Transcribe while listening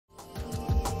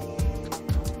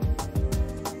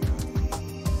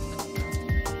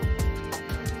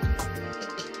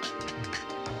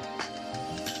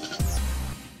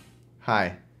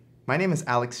Hi, my name is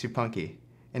Alex Shupunki,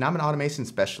 and I'm an automation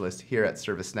specialist here at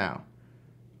ServiceNow.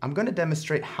 I'm going to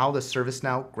demonstrate how the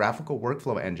ServiceNow Graphical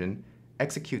Workflow Engine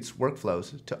executes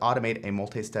workflows to automate a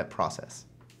multi-step process.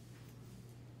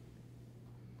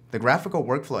 The Graphical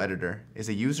Workflow Editor is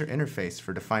a user interface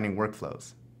for defining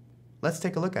workflows. Let's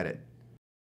take a look at it.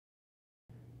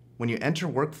 When you enter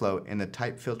workflow in the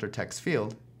Type Filter text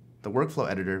field, the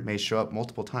Workflow Editor may show up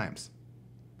multiple times.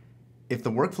 If the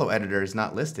Workflow Editor is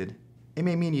not listed, it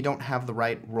may mean you don't have the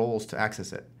right roles to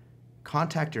access it.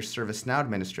 Contact your ServiceNow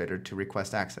administrator to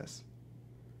request access.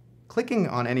 Clicking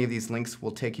on any of these links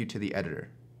will take you to the editor.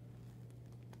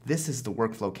 This is the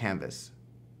workflow canvas,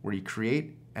 where you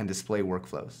create and display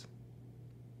workflows.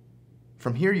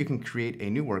 From here you can create a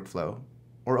new workflow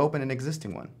or open an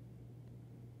existing one.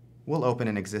 We'll open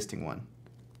an existing one.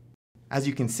 As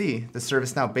you can see, the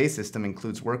ServiceNow base system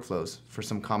includes workflows for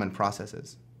some common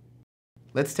processes.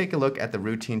 Let's take a look at the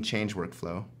routine change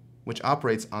workflow, which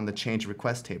operates on the change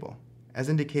request table, as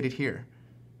indicated here.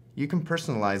 You can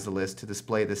personalize the list to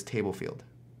display this table field.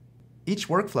 Each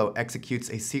workflow executes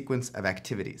a sequence of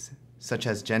activities, such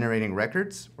as generating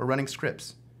records or running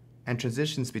scripts, and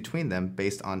transitions between them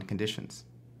based on conditions.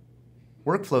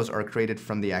 Workflows are created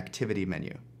from the activity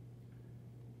menu,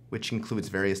 which includes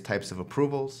various types of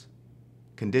approvals,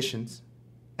 conditions,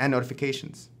 and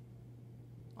notifications.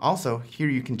 Also, here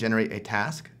you can generate a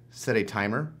task, set a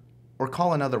timer, or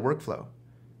call another workflow.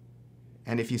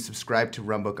 And if you subscribe to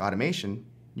Runbook Automation,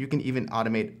 you can even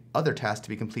automate other tasks to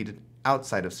be completed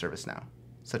outside of ServiceNow,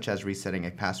 such as resetting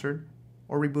a password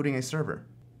or rebooting a server.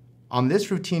 On this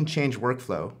routine change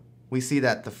workflow, we see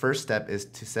that the first step is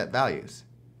to set values.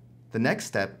 The next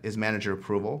step is manager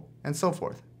approval, and so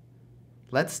forth.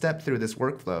 Let's step through this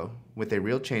workflow with a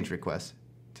real change request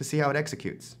to see how it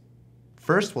executes.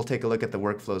 First, we'll take a look at the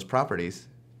workflow's properties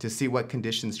to see what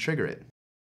conditions trigger it.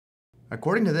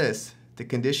 According to this, the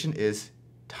condition is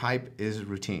type is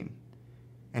routine.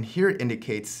 And here it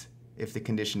indicates if the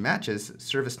condition matches,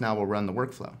 ServiceNow will run the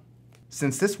workflow.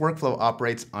 Since this workflow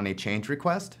operates on a change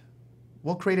request,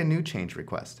 we'll create a new change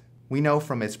request. We know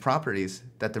from its properties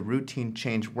that the routine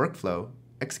change workflow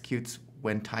executes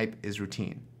when type is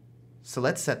routine. So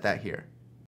let's set that here.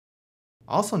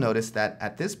 Also notice that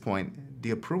at this point,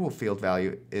 the approval field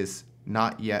value is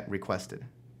not yet requested.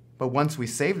 But once we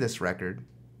save this record,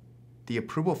 the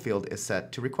approval field is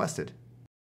set to requested.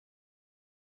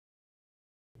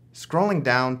 Scrolling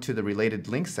down to the related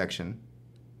links section,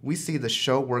 we see the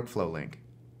Show Workflow link,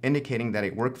 indicating that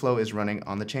a workflow is running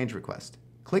on the change request.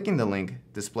 Clicking the link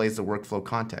displays the workflow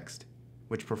context,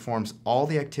 which performs all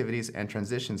the activities and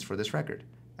transitions for this record,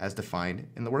 as defined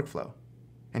in the workflow.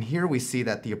 And here we see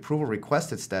that the approval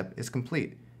requested step is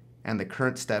complete, and the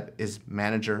current step is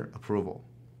manager approval.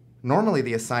 Normally,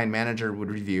 the assigned manager would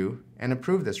review and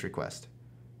approve this request,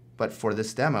 but for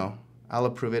this demo, I'll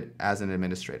approve it as an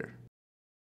administrator.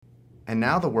 And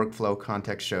now the workflow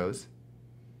context shows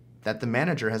that the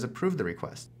manager has approved the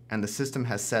request, and the system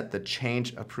has set the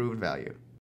change approved value.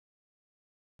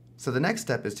 So the next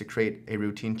step is to create a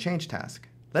routine change task.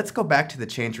 Let's go back to the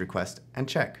change request and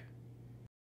check.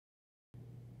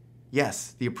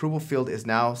 Yes, the approval field is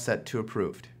now set to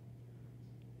approved.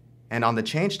 And on the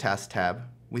Change Task tab,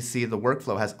 we see the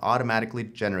workflow has automatically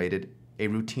generated a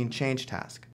routine change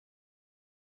task.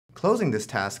 Closing this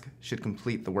task should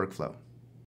complete the workflow.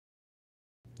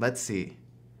 Let's see.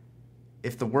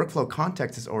 If the workflow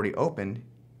context is already open,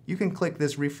 you can click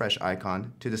this refresh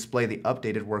icon to display the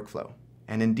updated workflow.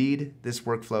 And indeed, this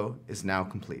workflow is now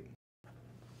complete.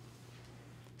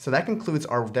 So that concludes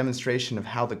our demonstration of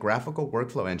how the Graphical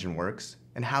Workflow Engine works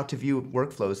and how to view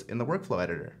workflows in the Workflow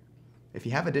Editor. If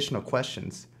you have additional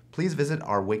questions, please visit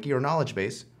our wiki or knowledge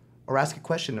base or ask a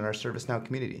question in our ServiceNow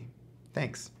community.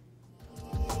 Thanks.